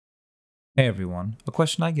Hey everyone, a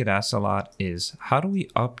question I get asked a lot is how do we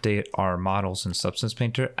update our models in Substance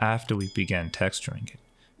Painter after we begin texturing it,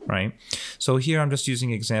 right? So here I'm just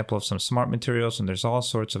using an example of some smart materials and there's all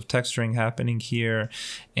sorts of texturing happening here,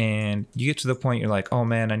 and you get to the point you're like, oh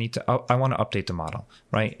man, I want to update the model,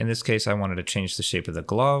 right? In this case, I wanted to change the shape of the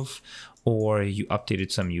glove, or you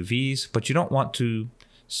updated some UVs, but you don't want to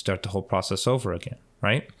start the whole process over again,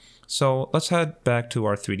 right? So let's head back to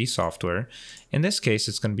our 3D software. In this case,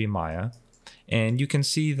 it's going to be Maya. And you can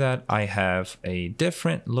see that I have a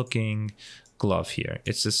different looking glove here.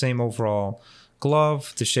 It's the same overall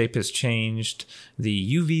glove. The shape has changed.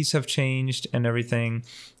 The UVs have changed and everything.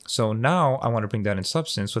 So now I want to bring that in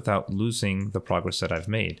Substance without losing the progress that I've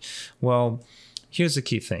made. Well, here's the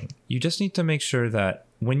key thing. You just need to make sure that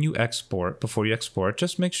when you export, before you export,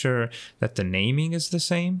 just make sure that the naming is the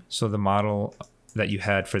same. So the model that you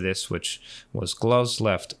had for this, which was gloves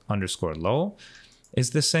left _ low,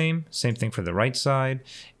 is the same thing for the right side,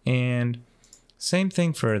 and same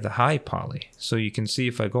thing for the high poly. So you can see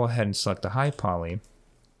if I go ahead and select the high poly,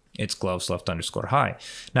 it's gloves left _ high.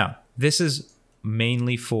 Now, this is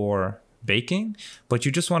mainly for baking, but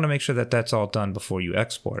you just want to make sure that that's all done before you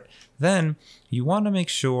export. Then you want to make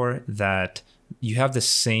sure that you have the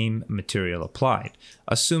same material applied,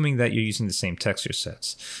 assuming that you're using the same texture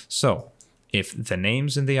sets. So if the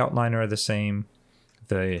names in the outliner are the same,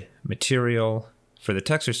 the material for the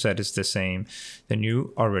texture set is the same, then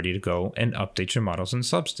you are ready to go and update your models in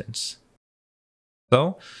Substance.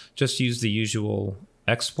 So just use the usual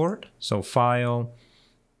export. So File,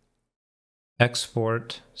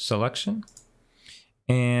 Export Selection.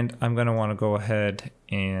 And I'm going to want to go ahead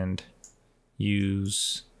and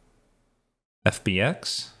use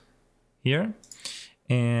FBX here.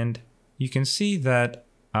 And you can see that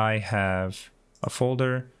I have a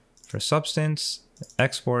folder for Substance,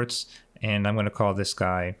 exports, and I'm going to call this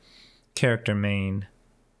guy character main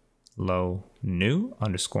low new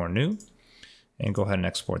 _ new, and go ahead and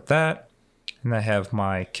export that. And I have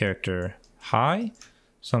my character high,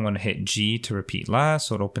 so I'm going to hit G to repeat last,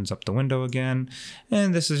 so it opens up the window again.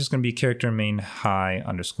 And this is just going to be character main high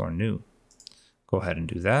 _ new. Go ahead and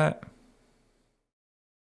do that.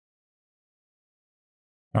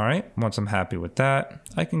 All right, once I'm happy with that,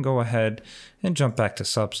 I can go ahead and jump back to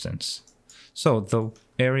Substance. So the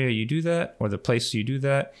area you do that, or the place you do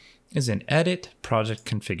that, is in Edit, Project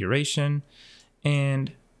Configuration,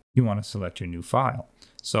 and you want to select your new file.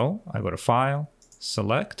 So I go to File,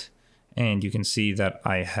 Select, and you can see that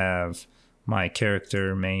I have my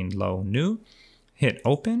character main low new. Hit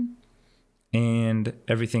Open, and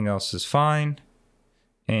everything else is fine.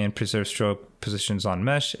 And preserve stroke positions on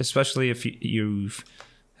mesh, especially if you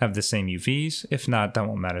have the same UVs. If not, that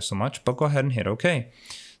won't matter so much, but go ahead and hit OK.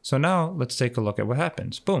 So now let's take a look at what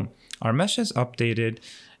happens. Boom, our mesh is updated,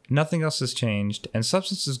 nothing else has changed, and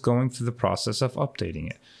Substance is going through the process of updating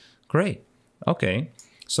it. Great. Okay,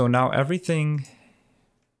 so now everything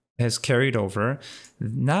has carried over.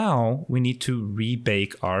 Now we need to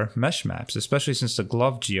rebake our mesh maps, especially since the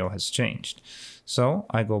glove geo has changed. So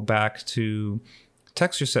I go back to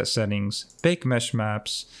texture set settings, bake mesh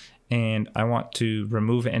maps, and I want to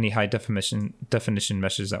remove any high definition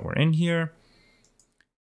meshes that were in here.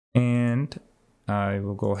 And I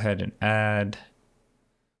will go ahead and add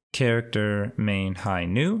character main high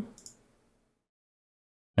new.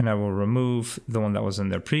 And I will remove the one that was in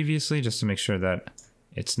there previously just to make sure that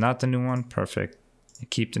it's not the new one. Perfect.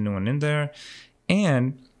 Keep the new one in there.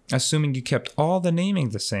 And assuming you kept all the naming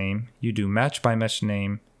the same, you do match by mesh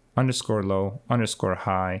name _ low _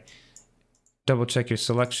 high. Double check your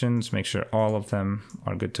selections, make sure all of them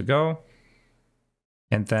are good to go.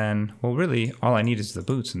 And then, well, really, all I need is the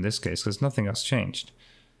boots in this case because nothing else changed.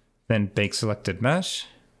 Then bake selected mesh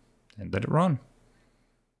and let it run.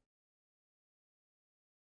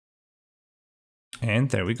 And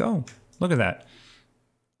there we go. Look at that.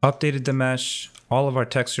 Updated the mesh, all of our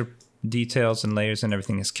texture details and layers and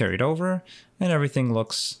everything is carried over, and everything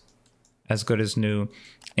looks as good as new.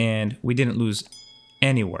 And we didn't lose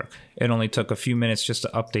any work. It only took a few minutes just to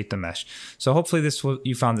update the mesh. So hopefully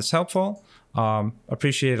you found this helpful.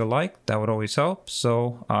 Appreciate a like, that would always help.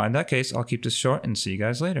 So in that case, I'll keep this short and see you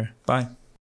guys later. Bye.